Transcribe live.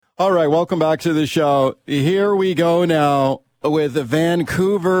All right, welcome back to the show. Here we go now with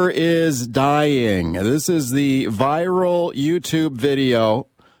Vancouver Is Dying. This is the viral YouTube video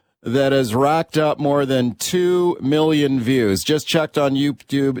that has racked up more than 2 million views. Just checked on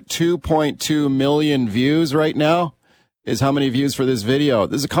YouTube, 2.2 million views right now is how many views for this video.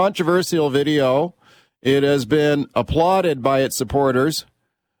 This is a controversial video. It has been applauded by its supporters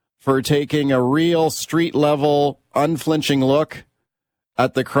for taking a real street-level, unflinching look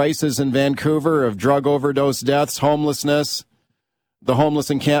at the crisis in Vancouver of drug overdose deaths, homelessness, the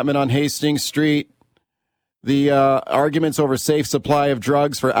homeless encampment on Hastings Street, the arguments over safe supply of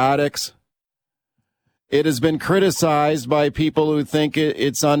drugs for addicts. It has been criticized by people who think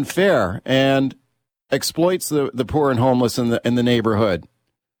it's unfair and exploits the poor and homeless in the neighborhood.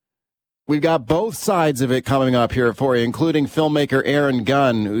 We've got both sides of it coming up here for you, including filmmaker Aaron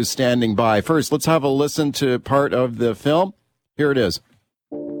Gunn, who's standing by. First, let's have a listen to part of the film. Here it is.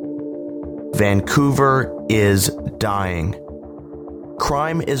 Vancouver is dying.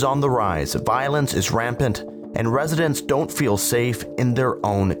 Crime is on the rise, violence is rampant, and residents don't feel safe in their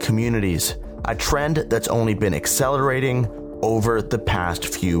own communities. A trend that's only been accelerating over the past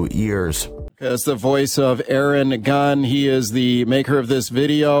few years. That's the voice of Aaron Gunn. He is the maker of this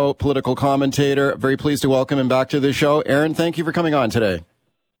video, political commentator. Very pleased to welcome him back to the show. Aaron, thank you for coming on today.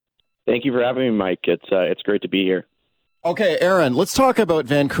 Thank you for having me, Mike. It's great to be here. Okay, Aaron, let's talk about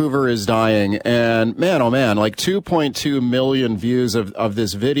Vancouver Is Dying. And man, oh man, like 2.2 million views of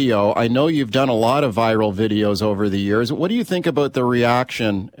this video. I know you've done a lot of viral videos over the years. What do you think about the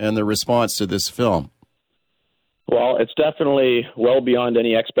reaction and the response to this film? Well, it's definitely well beyond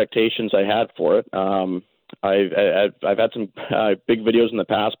any expectations I had for it. I've had some big videos in the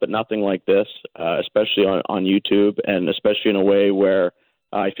past, but nothing like this, especially on YouTube, and especially in a way where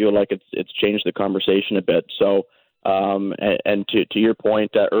I feel like it's changed the conversation a bit. So, and to your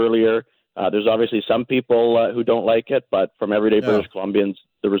point earlier, there's obviously some people who don't like it, but from everyday British Columbians,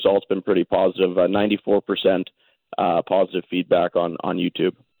 the result's been pretty positive. 94% positive feedback on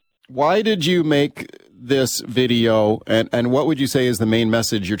YouTube. Why did you make this video, and what would you say is the main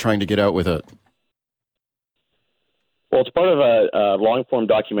message you're trying to get out with it? Well, it's part of a long-form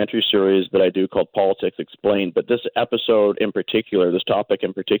documentary series that I do called Politics Explained. But this episode in particular, this topic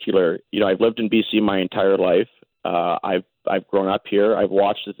in particular, I've lived in BC my entire life. I've grown up here. I've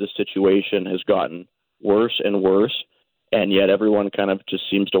watched as this situation has gotten worse and worse, and yet everyone kind of just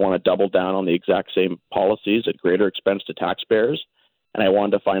seems to want to double down on the exact same policies at greater expense to taxpayers. And I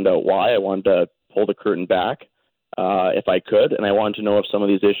wanted to find out why. I wanted to pull the curtain back if I could, and I wanted to know if some of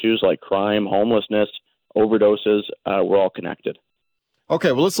these issues like crime, homelessness, overdoses were all connected.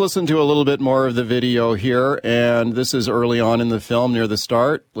 Okay, well, let's listen to a little bit more of the video here, and this is early on in the film, near the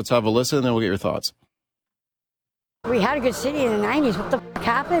start. Let's have a listen, and then we'll get your thoughts. We had a good city in the 90s. What the f***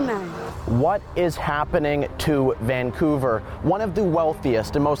 happened, man? What is happening to Vancouver? One of the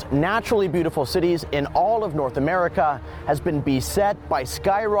wealthiest and most naturally beautiful cities in all of North America has been beset by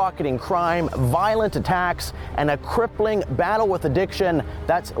skyrocketing crime, violent attacks, and a crippling battle with addiction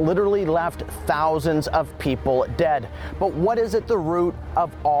that's literally left thousands of people dead. But what is at the root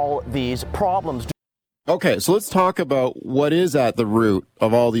of all these problems? Okay, so let's talk about what is at the root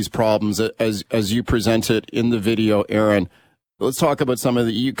of all these problems as you present it in the video, Aaron. Let's talk about some of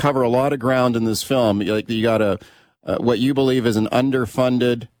you cover a lot of ground in this film. Like you got what you believe is an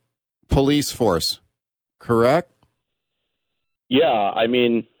underfunded police force, correct? Yeah, I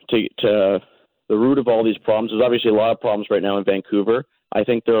mean, to the root of all these problems, there's obviously a lot of problems right now in Vancouver. I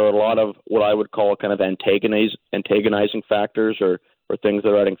think there are a lot of what I would call kind of antagonizing factors or things that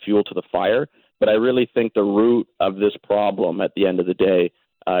are adding fuel to the fire. But I really think the root of this problem at the end of the day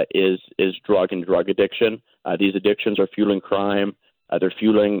is drug and drug addiction. These addictions are fueling crime. They're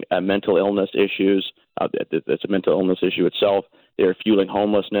fueling mental illness issues. It's a mental illness issue itself. They're fueling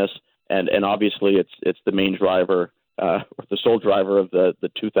homelessness, and obviously it's the main driver, the sole driver of the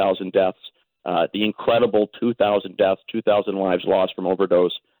 2,000 deaths, the incredible 2,000 deaths, 2,000 lives lost from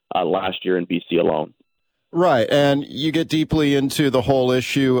overdose last year in BC alone. Right, and you get deeply into the whole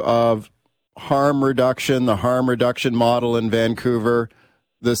issue of harm reduction, the harm reduction model in Vancouver,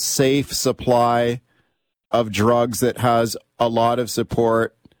 the safe supply of drugs that has a lot of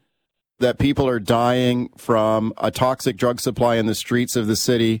support, that people are dying from a toxic drug supply in the streets of the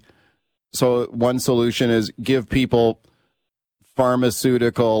city. So one solution is give people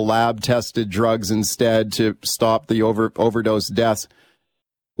pharmaceutical, lab-tested drugs instead to stop the overdose deaths.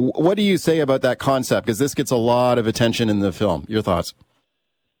 What do you say about that concept? Because this gets a lot of attention in the film. Your thoughts?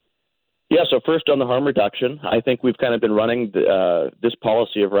 Yeah, so first on the harm reduction, I think we've kind of been running this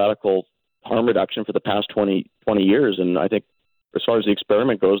policy of radical harm reduction for the past 20 years, and I think as far as the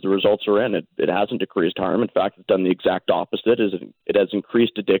experiment goes, the results are in. It hasn't decreased harm. In fact, it's done the exact opposite. It has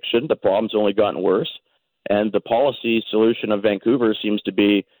increased addiction. The problem's only gotten worse. And the policy solution of Vancouver seems to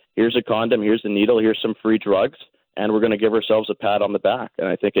be, here's a condom, here's the needle, here's some free drugs, and we're going to give ourselves a pat on the back. And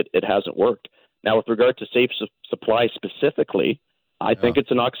I think it hasn't worked. Now, with regard to safe supply specifically, I think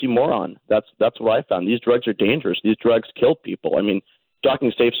it's an oxymoron. That's what I found. These drugs are dangerous. These drugs kill people. I mean,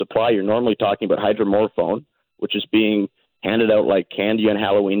 talking safe supply, you're normally talking about hydromorphone, which is being handed out like candy on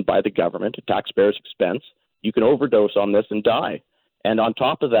Halloween by the government at taxpayers' expense. You can overdose on this and die. And on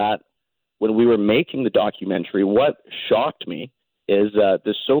top of that, when we were making the documentary, what shocked me is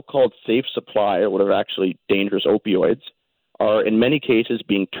this so-called safe supply, or what are actually dangerous opioids, are in many cases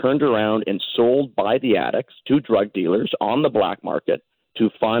being turned around and sold by the addicts to drug dealers on the black market to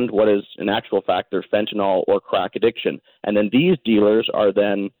fund what is in actual fact their fentanyl or crack addiction. And then these dealers are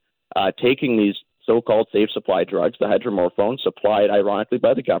then taking these so-called safe supply drugs, the hydromorphone, supplied ironically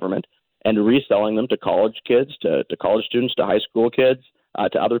by the government, and reselling them to college kids, to college students, to high school kids,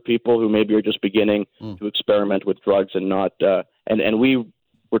 to other people who maybe are just beginning to experiment with drugs and not. And we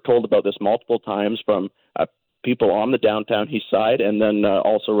were told about this multiple times from people on the downtown east side, and then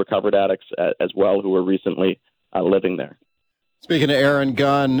also recovered addicts as well who were recently living there. Speaking to Aaron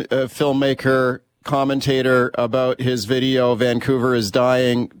Gunn, a filmmaker, commentator, about his video, Vancouver Is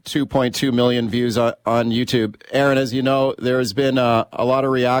Dying, 2.2 million views on YouTube. Aaron, as you know, there has been a lot of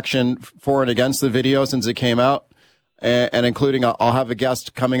reaction for and against the video since it came out, and including, I'll have a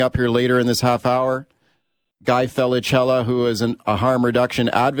guest coming up here later in this half hour, Guy Fellicella, who is a harm reduction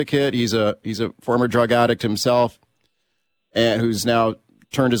advocate. He's a former drug addict himself, and who's now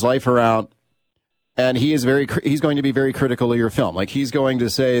turned his life around. And he's going to be very critical of your film. Like, he's going to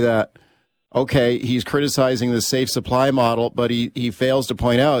say that, okay, he's criticizing the safe supply model, but he fails to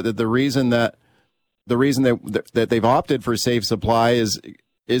point out that the reason that they've opted for safe supply is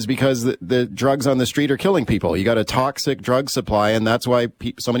because the drugs on the street are killing people. You got a toxic drug supply, and that's why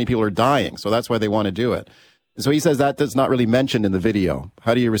so many people are dying. So that's why they want to do it. So he says that's not really mentioned in the video.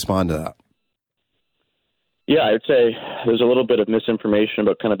 How do you respond to that? Yeah, I'd say there's a little bit of misinformation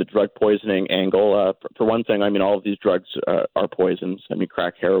about kind of the drug poisoning angle. For one thing, I mean, all of these drugs are poisons. I mean,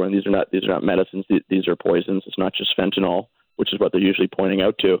 crack, heroin, these are not medicines. These are poisons. It's not just fentanyl, which is what they're usually pointing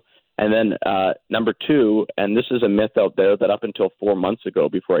out to. And then number two, and this is a myth out there that up until 4 months ago,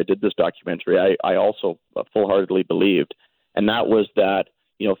 before I did this documentary, I also full-heartedly believed, and that was that,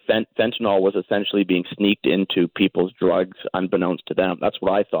 you know, fentanyl was essentially being sneaked into people's drugs unbeknownst to them. That's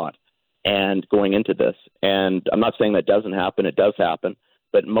what I thought. And going into this, and I'm not saying that doesn't happen, it does happen,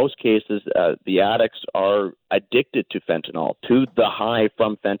 but in most cases, the addicts are addicted to fentanyl, to the high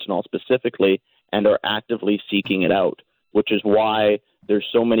from fentanyl specifically, and are actively seeking it out, which is why there's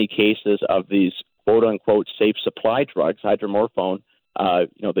so many cases of these quote-unquote safe supply drugs, hydromorphone, that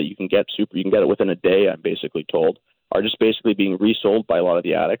you can get it within a day, I'm basically told, are just basically being resold by a lot of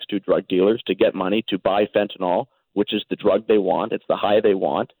the addicts to drug dealers to get money to buy fentanyl, which is the drug they want. It's the high they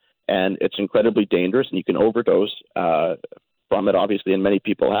want, and it's incredibly dangerous, and you can overdose from it, obviously, and many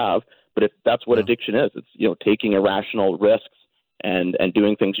people have. But if that's what addiction is, it's taking irrational risks and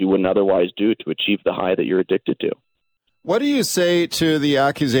doing things you wouldn't otherwise do to achieve the high that you're addicted to. What do you say to the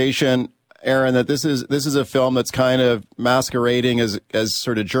accusation, Aaron, that this is a film that's kind of masquerading as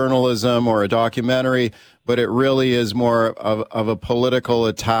sort of journalism or a documentary, but it really is more of a political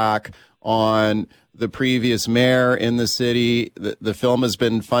attack on the previous mayor in the city? The film has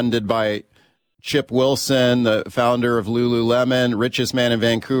been funded by Chip Wilson, the founder of Lululemon, richest man in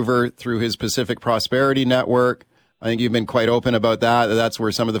Vancouver, through his Pacific Prosperity Network. I think you've been quite open about that. That's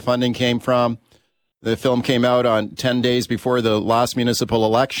where some of the funding came from. The film came out on 10 days before the last municipal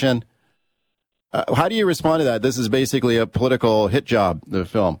election. How do you respond to that? This is basically a political hit job, the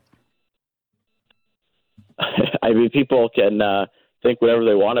film. I mean, people can think whatever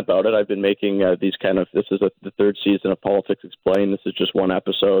they want about it. I've been making this is the third season of Politics Explained. This is just one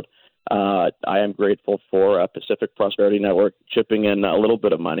episode. I am grateful for Pacific Prosperity Network chipping in a little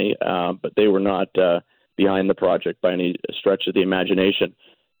bit of money, but they were not behind the project by any stretch of the imagination.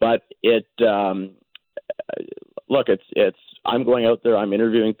 But I'm going out there, I'm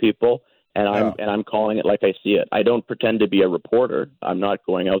interviewing people, and I'm calling it like I see it. I don't pretend to be a reporter. I'm not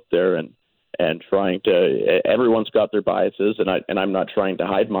going out there and trying to. Everyone's got their biases, and I'm not trying to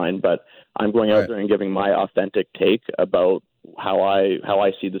hide mine. But I'm going out there and giving my authentic take about how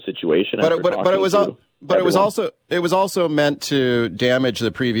I see the situation. But it was also meant to damage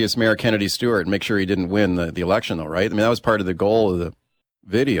the previous mayor, Kennedy Stewart, and make sure he didn't win the election, though, right? I mean, that was part of the goal of the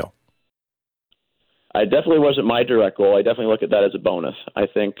video. I definitely wasn't my direct goal. I definitely look at that as a bonus. I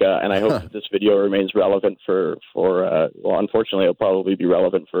think, and I hope that this video remains relevant for well, unfortunately, it'll probably be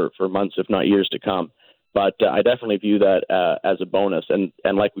relevant for months, if not years to come. But I definitely view that as a bonus. And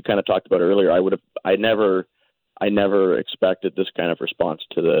like we kind of talked about earlier, I never expected this kind of response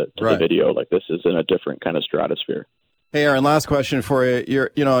to the video. Like, this is in a different kind of stratosphere. Hey, Aaron, last question for you.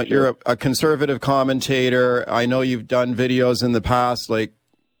 You're a conservative commentator. I know you've done videos in the past, like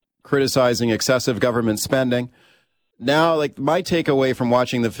criticizing excessive government spending. Now, like, my takeaway from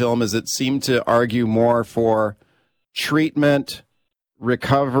watching the film is it seemed to argue more for treatment,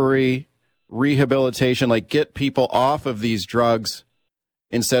 recovery, rehabilitation, like get people off of these drugs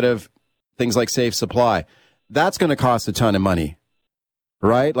instead of things like safe supply. That's going to cost a ton of money,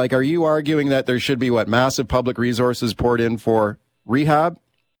 right? Like, are you arguing that there should be massive public resources poured in for rehab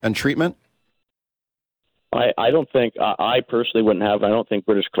and treatment? I don't think, I personally wouldn't have, I don't think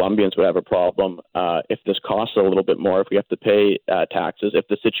British Columbians would have a problem if this costs a little bit more, if we have to pay taxes, if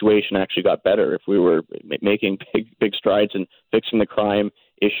the situation actually got better, if we were making big strides in fixing the crime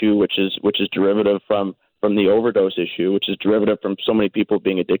issue, which is derivative from the overdose issue, which is derivative from so many people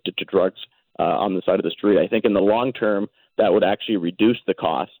being addicted to drugs on the side of the street. I think in the long term, that would actually reduce the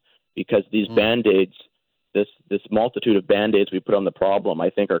cost, because these Band-Aids, this multitude of Band-Aids we put on the problem, I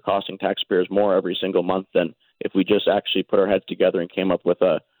think are costing taxpayers more every single month than if we just actually put our heads together and came up with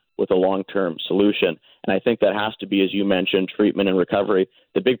a long-term solution. And I think that has to be, as you mentioned, treatment and recovery.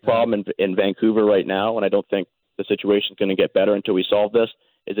 The big problem in Vancouver right now, and I don't think the situation is going to get better until we solve this,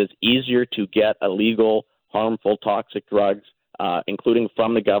 is it's easier to get illegal, harmful, toxic drugs, including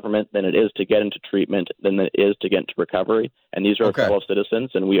from the government, than it is to get into treatment, than it is to get into recovery. And these are our fellow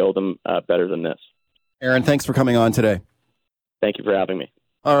citizens, and we owe them better than this. Aaron, thanks for coming on today. Thank you for having me.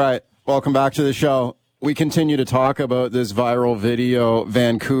 All right. Welcome back to the show. We continue to talk about this viral video,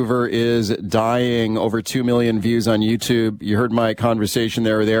 Vancouver Is Dying, over 2 million views on YouTube. You heard my conversation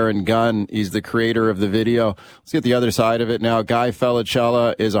there with Aaron Gunn. He's the creator of the video. Let's get the other side of it now. Guy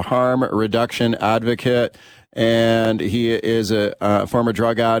Fellicella is a harm reduction advocate, and he is a former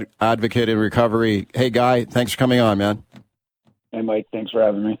drug advocate in recovery. Hey, Guy, thanks for coming on, man. Hey, Mike, thanks for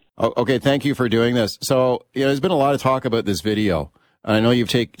having me. Oh, okay, thank you for doing this. So, there's been a lot of talk about this video, and I know you've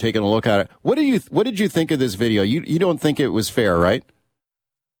taken a look at it. What did you think of this video? You don't think it was fair, right?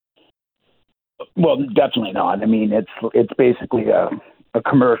 Well, definitely not. I mean, it's basically a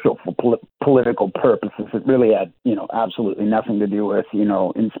commercial for political purposes. It really had, absolutely nothing to do with,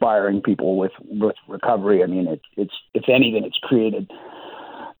 inspiring people with recovery. I mean, it's if anything, it's created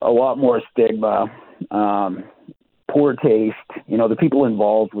a lot more stigma. Poor taste. The people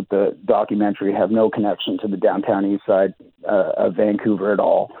involved with the documentary have no connection to the downtown east side of Vancouver at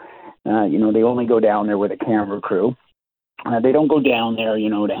all. They only go down there with a camera crew. They don't go down there,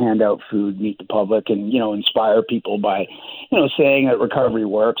 to hand out food, meet the public, and, inspire people by, saying that recovery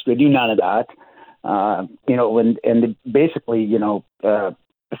works. They do none of that. And basically,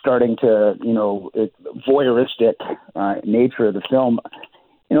 starting to, voyeuristic nature of the film,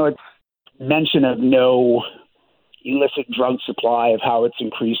 it's mention of no illicit drug supply, of how it's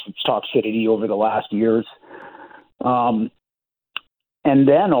increased its toxicity over the last years. And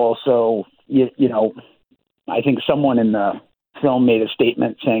then also, I think someone in the film made a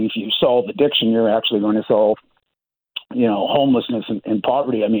statement saying if you solve addiction, you're actually going to solve, homelessness and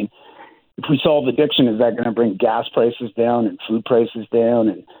poverty. I mean, if we solve addiction, is that going to bring gas prices down and food prices down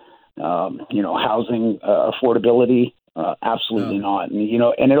and, housing affordability? Absolutely not. And,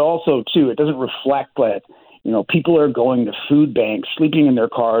 and it also, too, it doesn't reflect that, people are going to food banks, sleeping in their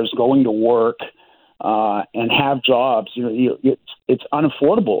cars, going to work, and have jobs. It's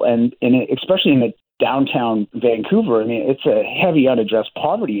unaffordable, and especially in the downtown Vancouver. I mean, it's a heavy unaddressed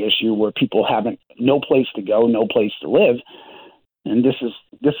poverty issue where people have no place to go, no place to live, and this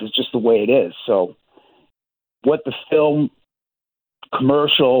is just the way it is. So, what the film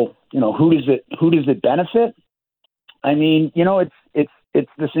commercial, who does it benefit? I mean, it's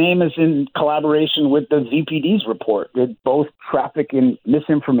the same as in collaboration with the VPD's report. They both traffic in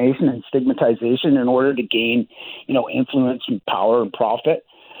misinformation and stigmatization in order to gain, influence and power and profit.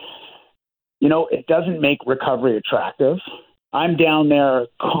 It doesn't make recovery attractive. I'm down there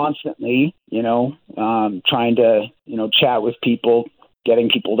constantly, trying to, chat with people, getting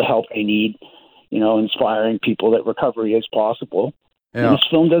people the help they need, inspiring people that recovery is possible. Yeah.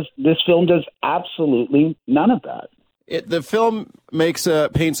 This film does absolutely none of that. The film paints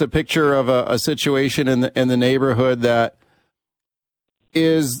a picture of a situation in the neighborhood that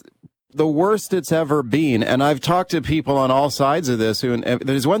is the worst it's ever been. And I've talked to people on all sides of this and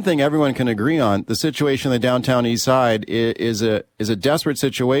there's one thing everyone can agree on. The situation in the downtown east side is a desperate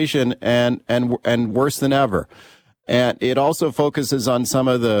situation and worse than ever. And it also focuses on some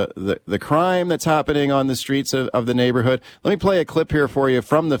of the crime that's happening on the streets of the neighborhood. Let me play a clip here for you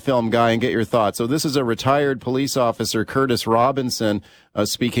from the film, Guy, and get your thoughts. So this is a retired police officer, Curtis Robinson,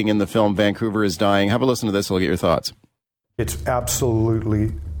 speaking in the film Vancouver Is Dying. Have a listen to this. I'll get your thoughts. It's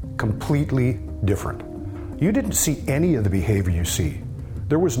absolutely, completely different. You didn't see any of the behavior you see.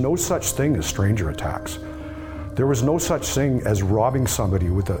 There was no such thing as stranger attacks. There was no such thing as robbing somebody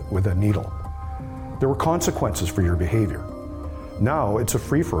with a needle. There were consequences for your behavior. Now it's a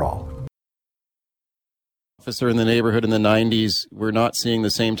free-for-all. Officer in the neighborhood in the 90s, we're not seeing the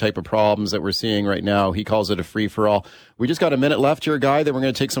same type of problems that we're seeing right now. He calls it a free-for-all. We just got a minute left here, Guy, then we're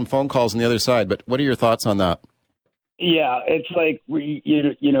going to take some phone calls on the other side. But what are your thoughts on that? Yeah, it's like,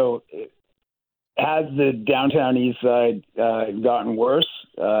 has the downtown east side gotten worse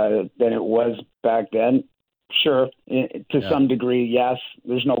than it was back then? Sure, to some degree, yes.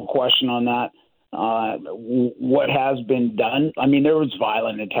 There's no question on that. What has been done? I mean, there was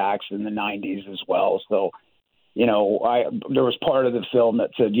violent attacks in the 90s as well. So, there was part of the film that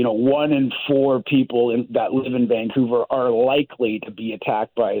said, 1 in 4 people that live in Vancouver are likely to be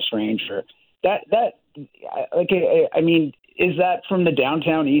attacked by a stranger. Is that from the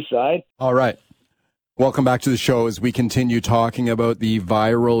downtown east side? All right. Welcome back to the show as we continue talking about the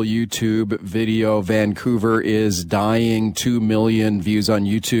viral YouTube video, Vancouver Is Dying, 2 million views on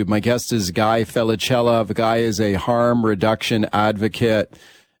YouTube. My guest is Guy Fellicella. The guy is a harm reduction advocate,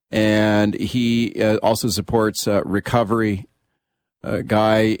 and he also supports recovery.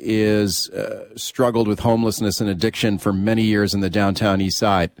 Guy is struggled with homelessness and addiction for many years in the downtown east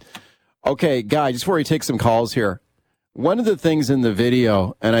side. Okay, Guy, just before we take some calls here, one of the things in the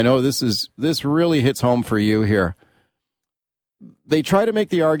video, and I know this really hits home for you here, they try to make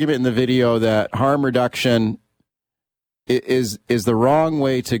the argument in the video that harm reduction is the wrong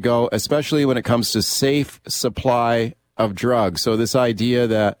way to go, especially when it comes to safe supply of drugs. So this idea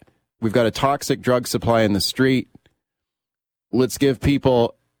that we've got a toxic drug supply in the street, let's give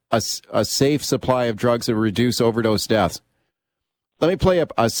people a safe supply of drugs to reduce overdose deaths. Let me play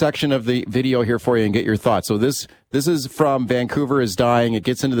a section of the video here for you and get your thoughts. So this is from Vancouver Is Dying. It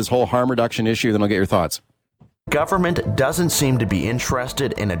gets into this whole harm reduction issue, then I'll get your thoughts. Government doesn't seem to be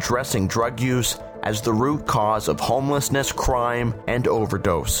interested in addressing drug use as the root cause of homelessness, crime, and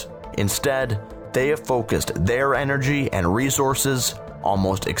overdose. Instead, they have focused their energy and resources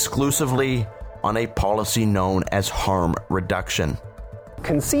almost exclusively on a policy known as harm reduction.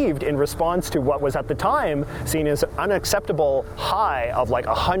 Conceived in response to what was at the time seen as an unacceptable high of like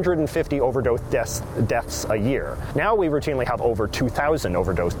 150 overdose deaths a year. Now we routinely have over 2,000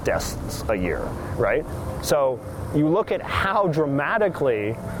 overdose deaths a year, right? So you look at how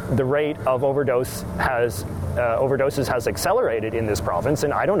dramatically the rate of overdoses has accelerated in this province,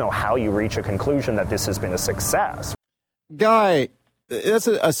 and I don't know how you reach a conclusion that this has been a success. Guy, that's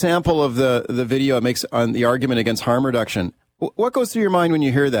a sample of the video it makes on the argument against harm reduction. What goes through your mind when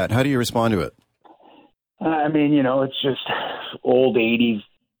you hear that? How do you respond to it? It's just old 80s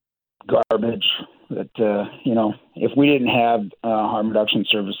garbage that, if we didn't have harm reduction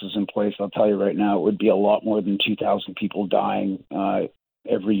services in place, I'll tell you right now, it would be a lot more than 2,000 people dying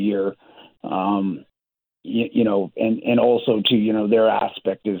every year. And also too, their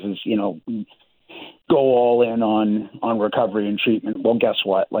aspect is go all in on recovery and treatment. Well, guess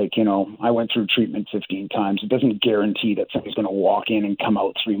what? I went through treatment 15 times. It doesn't guarantee that somebody's going to walk in and come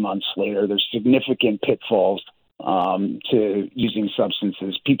out 3 months later. There's significant pitfalls to using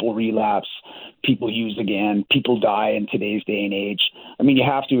substances. People relapse, people use again, people die in today's day and age. You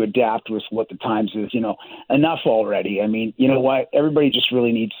have to adapt with what the times is, enough already. You know what? Everybody just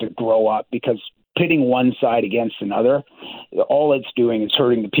really needs to grow up, because pitting one side against another, all it's doing is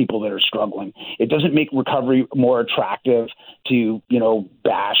hurting the people that are struggling. It doesn't make recovery more attractive to,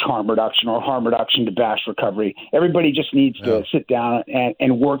 bash harm reduction, or harm reduction to bash recovery. Everybody just needs to sit down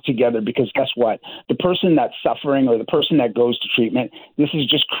and work together, because guess what? The person that's suffering, or the person that goes to treatment, this is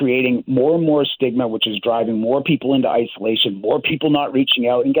just creating more and more stigma, which is driving more people into isolation, more people not reaching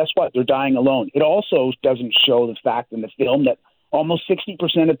out. And guess what? They're dying alone. It also doesn't show the fact in the film that almost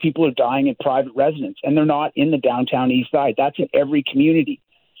 60% of people are dying in private residence, and they're not in the downtown east side. That's in every community.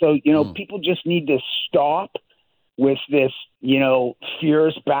 So, people just need to stop with this,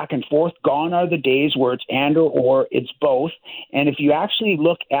 fierce back and forth. Gone are the days where it's and or it's both. And if you actually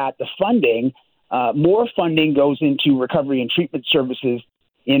look at the funding, more funding goes into recovery and treatment services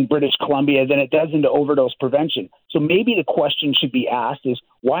in British Columbia than it does into overdose prevention. So maybe the question should be asked is,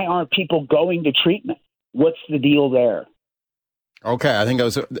 why aren't people going to treatment? What's the deal there? Okay, I think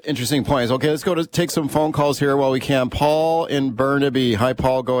those are interesting points. Okay, let's go to take some phone calls here while we can. Paul in Burnaby. Hi,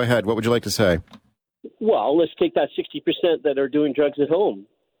 Paul. Go ahead. What would you like to say? Well, let's take that 60% that are doing drugs at home.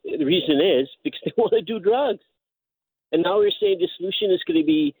 The reason is because they want to do drugs. And now we're saying the solution is going to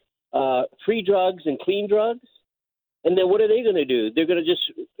be free drugs and clean drugs. And then what are they going to do? They're going to just,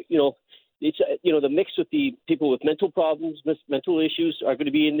 it's the mix with the people with mental problems, mental issues are going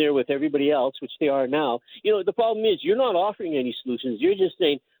to be in there with everybody else, which they are now. The problem is you're not offering any solutions. You're just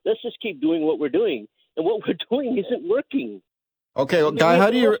saying, let's just keep doing what we're doing. And what we're doing isn't working. Okay, well, Guy,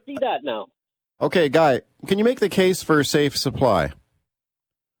 how do you see that now? Okay, Guy, can you make the case for safe supply?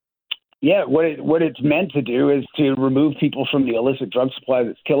 Yeah, what it's meant to do is to remove people from the illicit drug supply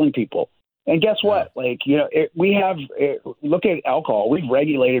that's killing people. And guess what? Look at alcohol. We've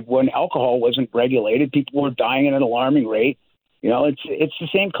regulated when alcohol wasn't regulated. People were dying at an alarming rate. It's the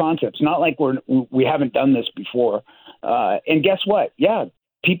same concept. It's not like we haven't done this before. And guess what? Yeah,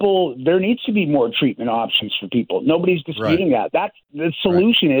 there needs to be more treatment options for people. Nobody's disputing that. That's the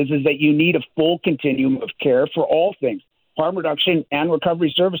solution is that you need a full continuum of care for all things, harm reduction and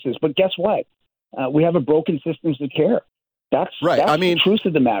recovery services. But guess what? We have a broken systems of care. That's the truth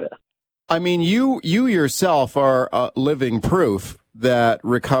of the matter. I mean, you yourself are living proof that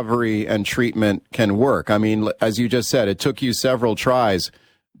recovery and treatment can work. I mean, as you just said, it took you several tries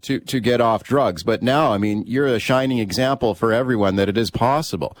to get off drugs. But now, I mean, you're a shining example for everyone that it is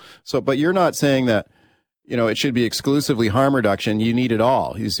possible. So, but you're not saying that, it should be exclusively harm reduction. You need it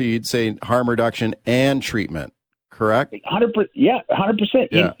all. You'd say harm reduction and treatment, correct? 100%. Yeah, 100%.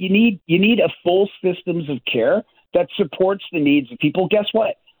 Yeah. You need a full systems of care that supports the needs of people. Guess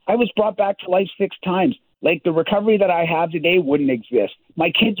what? I was brought back to life 6 times. Like, the recovery that I have today wouldn't exist.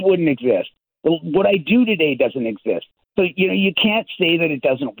 My kids wouldn't exist. What I do today doesn't exist. So, you can't say that it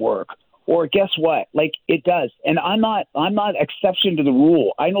doesn't work. Or guess what? Like, it does. And I'm not exception to the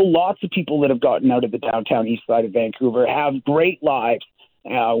rule. I know lots of people that have gotten out of the downtown east side of Vancouver, have great lives,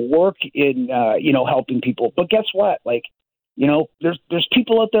 work in, helping people. But guess what? Like, there's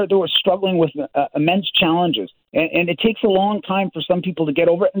people out there that are struggling with immense challenges. And it takes a long time for some people to get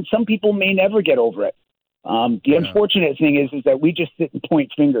over it, and some people may never get over it. The unfortunate thing is that we just sit and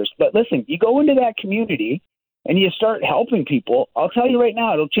point fingers. But listen, you go into that community and you start helping people, I'll tell you right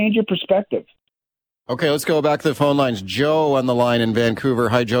now, it'll change your perspective. Okay, let's go back to the phone lines. Joe on the line in Vancouver.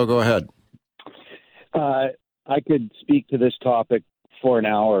 Hi, Joe. Go ahead. I could speak to this topic for an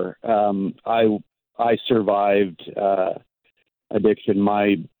hour. I survived addiction.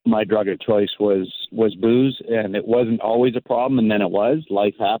 My drug of choice was booze, and it wasn't always a problem, and then it was.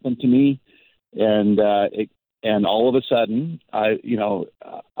 Life happened to me, and all of a sudden, I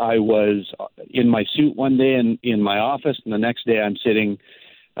was in my suit one day in my office, and the next day I'm sitting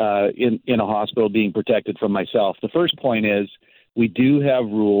in a hospital being protected from myself. The first point is we do have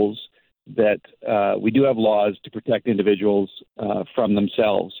rules that we do have laws to protect individuals from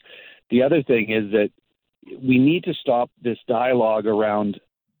themselves. The other thing is that we need to stop this dialogue around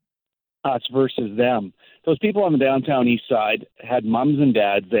us versus them. Those people on the downtown east side had moms and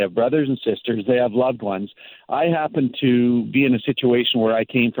dads. They have brothers and sisters. They have loved ones. I happen to be in a situation where I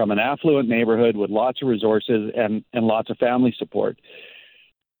came from an affluent neighborhood with lots of resources and lots of family support.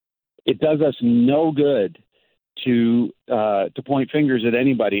 It does us no good to point fingers at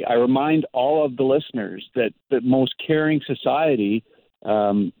anybody. I remind all of the listeners that the most caring society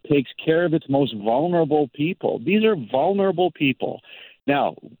takes care of its most vulnerable people. These are vulnerable people.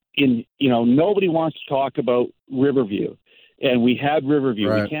 Now, nobody wants to talk about Riverview, and we had Riverview.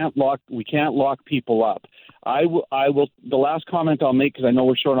 Right. We can't lock people up. I will. The last comment I'll make, because I know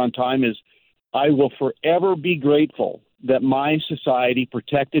we're short on time, is I will forever be grateful that my society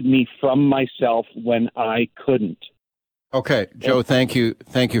protected me from myself when I couldn't. Okay, Joe, thank you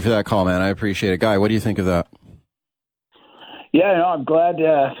for that call, man. I appreciate it. Guy, what do you think of that? Yeah, no, I'm glad.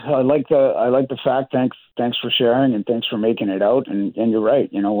 I like the fact. Thanks for sharing, and thanks for making it out. And you're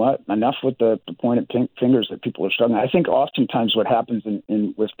right. You know what? Enough with the pointed fingers that people are struggling. I think oftentimes what happens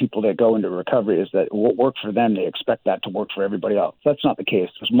with people that go into recovery is that what worked for them, they expect that to work for everybody else. That's not the case.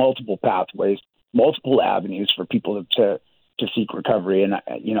 There's multiple pathways, multiple avenues for people to seek recovery, and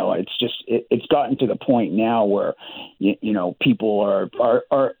it's gotten to the point now where people are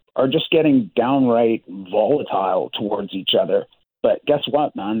just getting downright volatile towards each other. But guess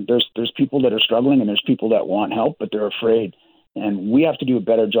what, man? There's people that are struggling, and there's people that want help, but they're afraid. And we have to do a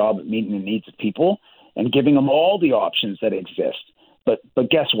better job at meeting the needs of people and giving them all the options that exist. But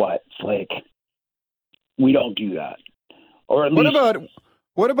guess what? It's like we don't do that. Or at least.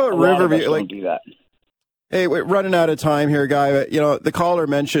 What about a lot of us Riverview? don't do that. Hey, we're running out of time here, Guy. You know, the caller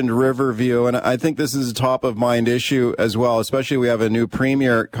mentioned Riverview, and I think this is a top-of-mind issue as well, especially we have a new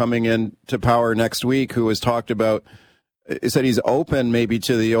premier coming in to power next week who has talked about, he said he's open maybe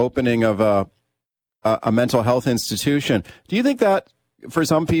to the opening of a mental health institution. Do you think that for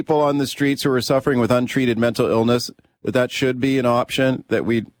some people on the streets who are suffering with untreated mental illness, that should be an option, that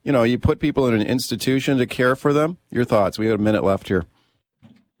you put people in an institution to care for them? Your thoughts? We have a minute left here.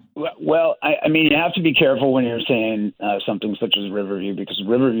 Well, I mean, you have to be careful when you're saying something such as Riverview, because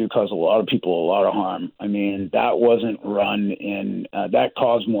Riverview caused a lot of people a lot of harm. I mean, that wasn't run in that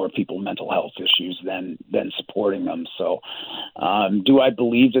caused more people mental health issues than supporting them. So, do I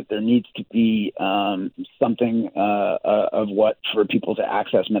believe that there needs to be something of what for people to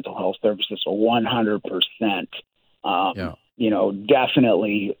access mental health services? So 100%. Yeah.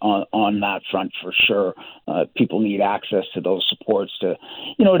 Definitely on that front for sure. People need access to those supports to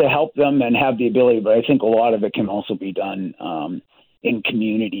help them and have the ability. But I think a lot of it can also be done in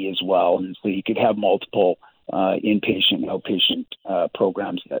community as well. And so you could have multiple inpatient, outpatient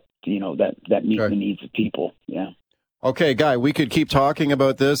programs that meet the needs of people. Yeah. Okay, Guy, we could keep talking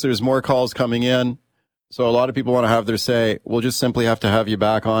about this. There's more calls coming in. So a lot of people want to have their say. We'll just simply have to have you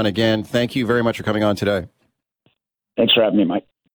back on again. Thank you very much for coming on today. Thanks for having me, Mike.